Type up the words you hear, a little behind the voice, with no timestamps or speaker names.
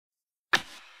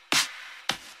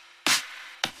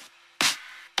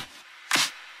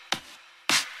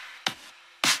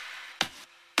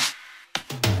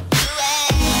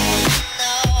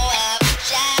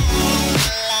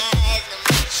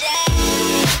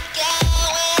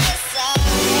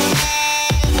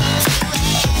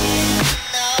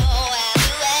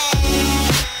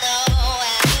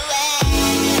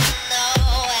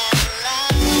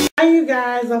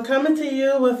guys, I'm coming to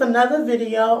you with another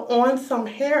video on some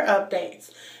hair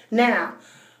updates. Now,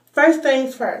 first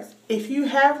things first, if you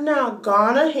have not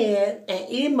gone ahead and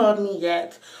emailed me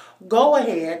yet, go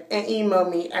ahead and email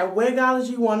me at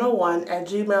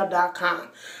wigology101@gmail.com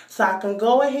so I can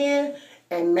go ahead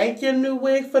and make your new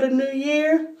wig for the new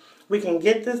year. We can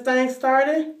get this thing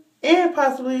started and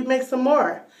possibly make some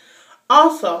more.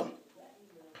 Also,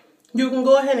 you can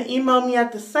go ahead and email me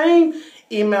at the same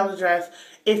email address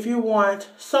if you want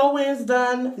sew-ins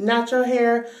done, natural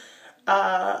hair,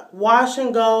 wash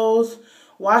and goes,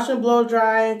 wash and blow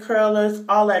dry, curlers,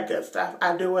 all that good stuff.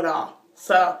 I do it all.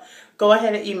 So go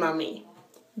ahead and email me.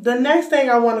 The next thing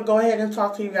I want to go ahead and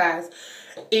talk to you guys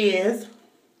is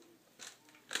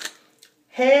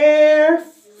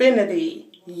Hairfinity.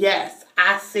 Yes,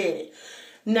 I said it.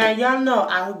 Now y'all know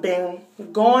I've been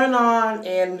going on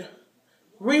and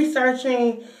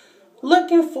researching,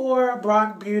 looking for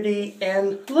Brock Beauty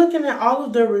and looking at all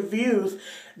of the reviews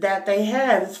that they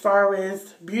have as far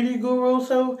as beauty gurus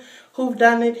who've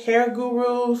done it, hair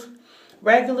gurus,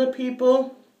 regular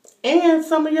people, and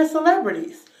some of your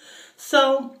celebrities.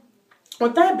 So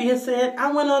with that being said,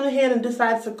 I went on ahead and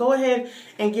decided to go ahead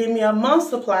and give me a month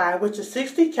supply, which is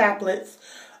 60 caplets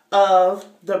of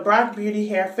the Brock Beauty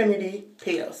Hairfinity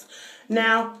pills.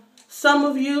 Now, some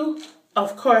of you,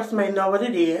 of course, may know what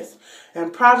it is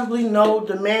and probably know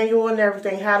the manual and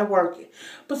everything, how to work it.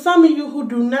 But some of you who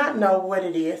do not know what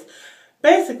it is,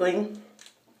 basically,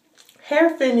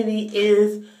 Hairfinity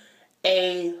is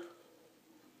a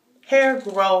hair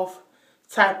growth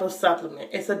type of supplement.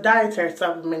 It's a dietary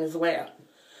supplement as well.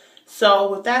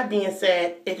 So with that being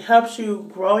said, it helps you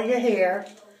grow your hair.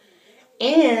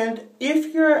 And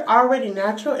if you're already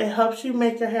natural, it helps you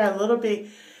make your hair a little bit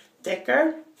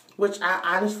thicker, which I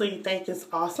honestly think is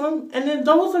awesome. And then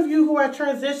those of you who are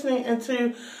transitioning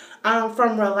into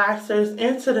from relaxers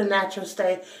into the natural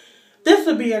state, this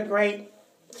would be a great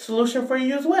solution for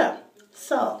you as well.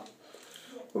 So,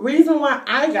 reason why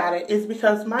I got it is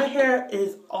because my hair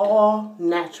is all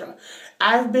natural.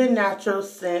 I've been natural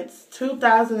since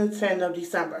 2010 of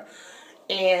December.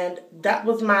 And that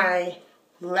was my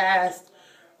last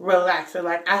relaxer.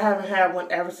 Like, I haven't had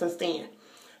one ever since then.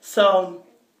 So,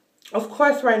 of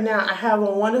course, right now I have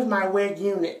on one of my wig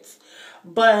units.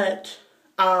 But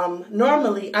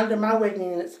normally under my wig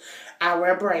units, I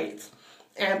wear braids.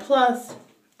 And plus,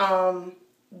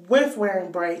 with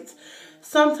wearing braids,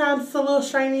 sometimes it's a little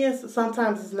strenuous,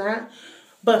 sometimes it's not.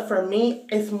 But for me,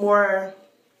 it's more,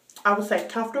 I would say,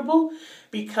 comfortable,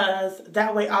 because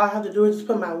that way all I have to do is just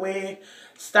put my wig,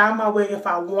 style my wig if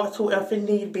I want to, if it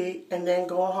need be, and then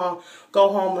go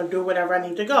home and do whatever I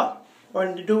need to go, or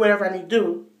to do whatever I need to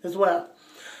do as well.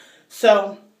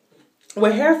 So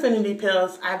with Hairfinity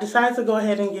pills, I decided to go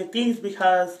ahead and get these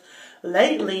because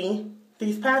lately,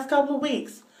 these past couple of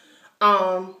weeks,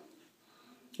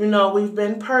 you know, we've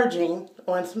been purging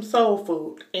on some soul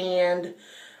food, and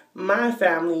my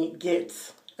family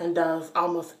gets and does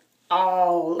almost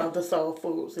all of the soul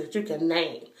foods that you can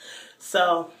name.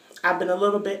 So I've been a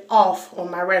little bit off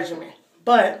on my regimen,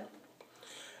 but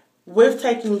with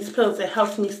taking these pills, it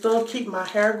helps me still keep my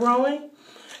hair growing,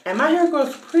 and my hair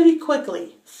grows pretty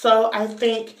quickly. So I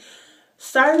think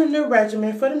starting a new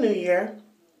regimen for the new year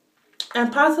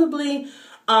and possibly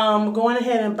going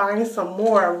ahead and buying some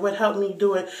more would help me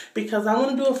do it, because I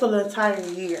want to do it for the entire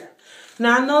year.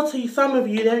 Now, I know to some of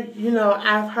you that, you know,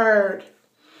 I've heard,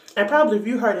 and probably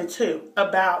you heard it too,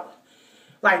 about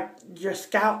like your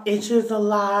scalp itches a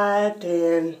lot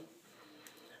and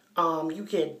you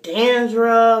get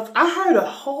dandruff. I heard a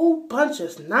whole bunch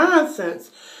of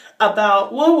nonsense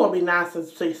about, well, it won't be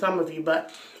nonsense to some of you,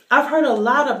 but I've heard a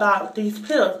lot about these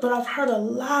pills, but I've heard a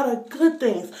lot of good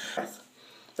things.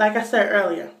 Like I said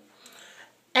earlier,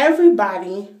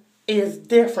 everybody is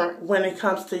different when it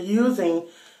comes to using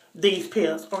these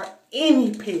pills, or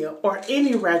any pill, or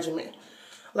any regimen.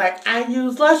 Like, I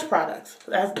use Lush products.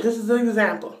 This is an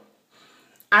example.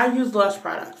 I use Lush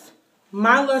products.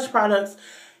 My Lush products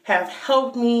have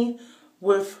helped me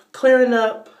with clearing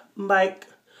up, like,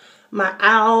 my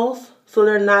owls, so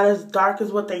they're not as dark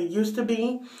as what they used to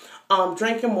be.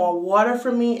 Drinking more water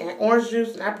for me, and orange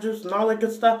juice and apple juice and all that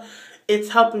good stuff. It's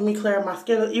helping me clear my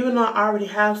skin. Even though I already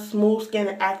have smooth skin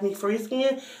and acne-free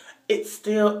skin, it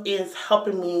still is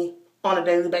helping me on a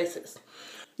daily basis.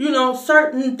 You know,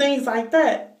 certain things like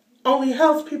that only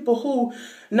helps people who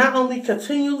not only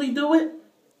continually do it,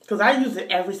 because I use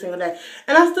it every single day,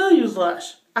 and I still use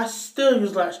Lush. I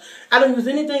don't use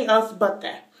anything else but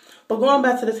that. But going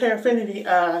back to this Hairfinity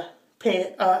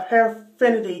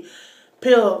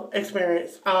pill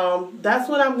experience, that's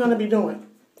what I'm going to be doing.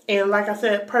 And like I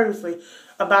said previously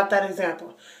about that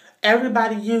example,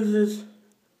 everybody uses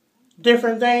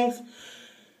different things,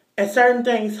 and certain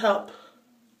things help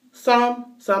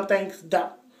some things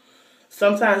don't.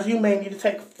 Sometimes you may need to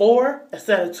take 4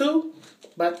 instead of 2,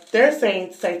 but they're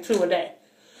saying to take 2 a day.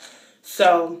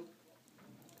 So,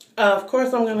 of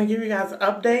course, I'm going to give you guys an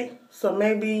update. So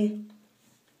maybe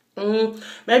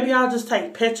I'll just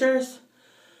take pictures.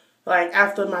 Like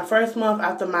after my 1st month,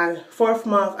 after my 4th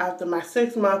month, after my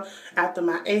 6th month, after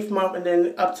my 8th month, and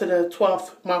then up to the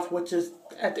 12th month, which is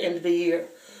at the end of the year.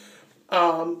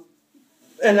 And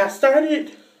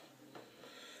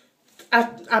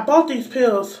I bought these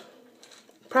pills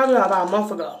probably about a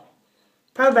month ago.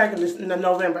 Probably back in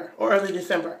November or early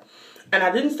December. And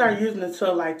I didn't start using it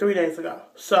until like 3 days ago.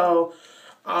 So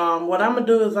what I'm going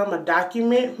to do is I'm going to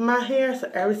document my hair. So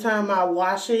every time I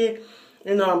wash it,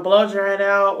 and blow dry it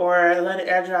out or let it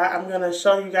air dry, I'm going to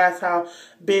show you guys how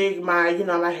big my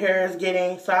hair is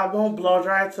getting. So I won't blow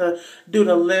dry to do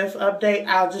the lift update.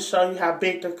 I'll just show you how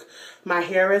big my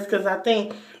hair is, because I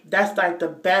think that's like the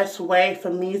best way for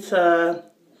me to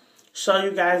show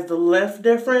you guys the lift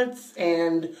difference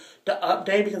and the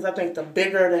update, because I think the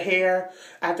bigger the hair,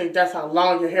 I think that's how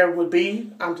long your hair would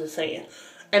be. I'm just saying.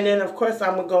 And then, of course,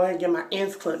 I'm going to go ahead and get my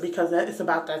ends clipped, because it's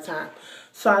about that time.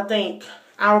 So I think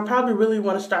I would probably really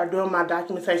want to start doing my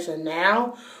documentation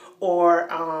now, or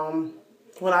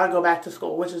when I go back to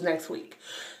school, which is next week.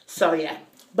 So, yeah.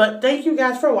 But thank you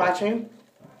guys for watching.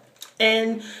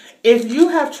 And if you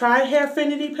have tried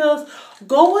Hairfinity pills,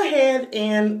 go ahead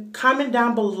and comment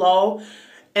down below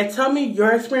and tell me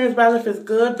your experience, whether if it's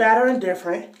good, bad, or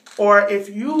indifferent. Or if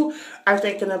you are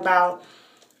thinking about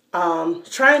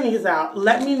trying these out,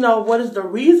 let me know what is the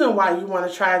reason why you want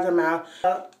to try them out.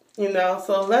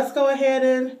 So let's go ahead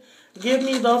and give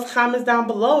me those comments down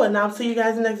below, and I'll see you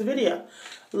guys in the next video.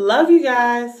 Love you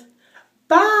guys.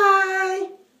 Bye.